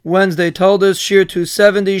Wednesday told us, Shir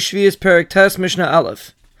 270, Shvius Perek Tes Mishnah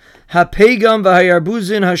Aleph. Ha-pegam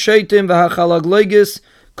v'ha-yarbuzin ha-shaitim v'ha-chalagloigis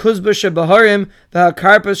kuzba shebaharim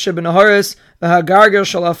v'ha-karpas shebenaharis v'ha-gargel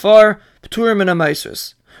shalafar p'turim min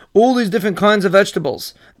ha-maisris. All these different kinds of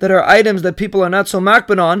vegetables that are items that people are not so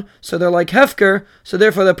makban on, so they're like hefker, so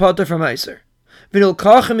therefore they're potter from Meiser. V'nil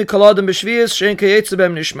kachem mikaladim b'shvius she'en kayetze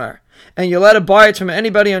b'em nishmar. And you're allowed to buy it from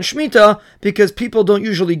anybody on Shemitah because people don't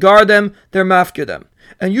usually guard them, they're mafkir them.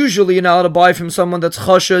 And usually you're not allowed to buy from someone that's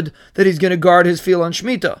chashud that he's going to guard his field on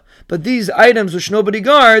Shemitah. But these items which nobody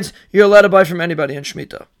guards, you're allowed to buy from anybody on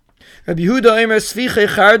Shemitah. Rabbi Yehuda Omer Sviche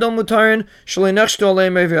Chardon Mutarin Shalei Nechshto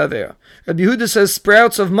Aleim Avera. Rabbi Yehuda says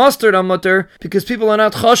sprouts of mustard are mutar because people are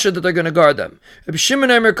not chashud that they're going to guard them. Rabbi Shimon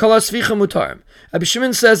Omer Kala Sviche Mutarim. Rabbi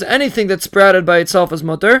Shimon says anything that's sprouted by itself is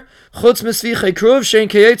mutar. Chutz Mesviche Kruv Shein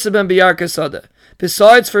Kayetze Ben Biyarke Sadeh.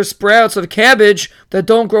 Besides for sprouts of cabbage that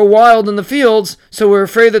don't grow wild in the fields, so we're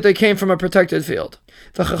afraid that they came from a protected field.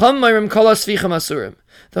 The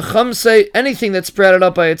Chacham say anything that's sprouted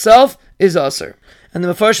up by itself is asur. And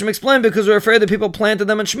the Mefarshim explain because we're afraid that people planted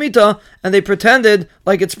them in Shemitah and they pretended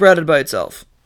like it sprouted by itself.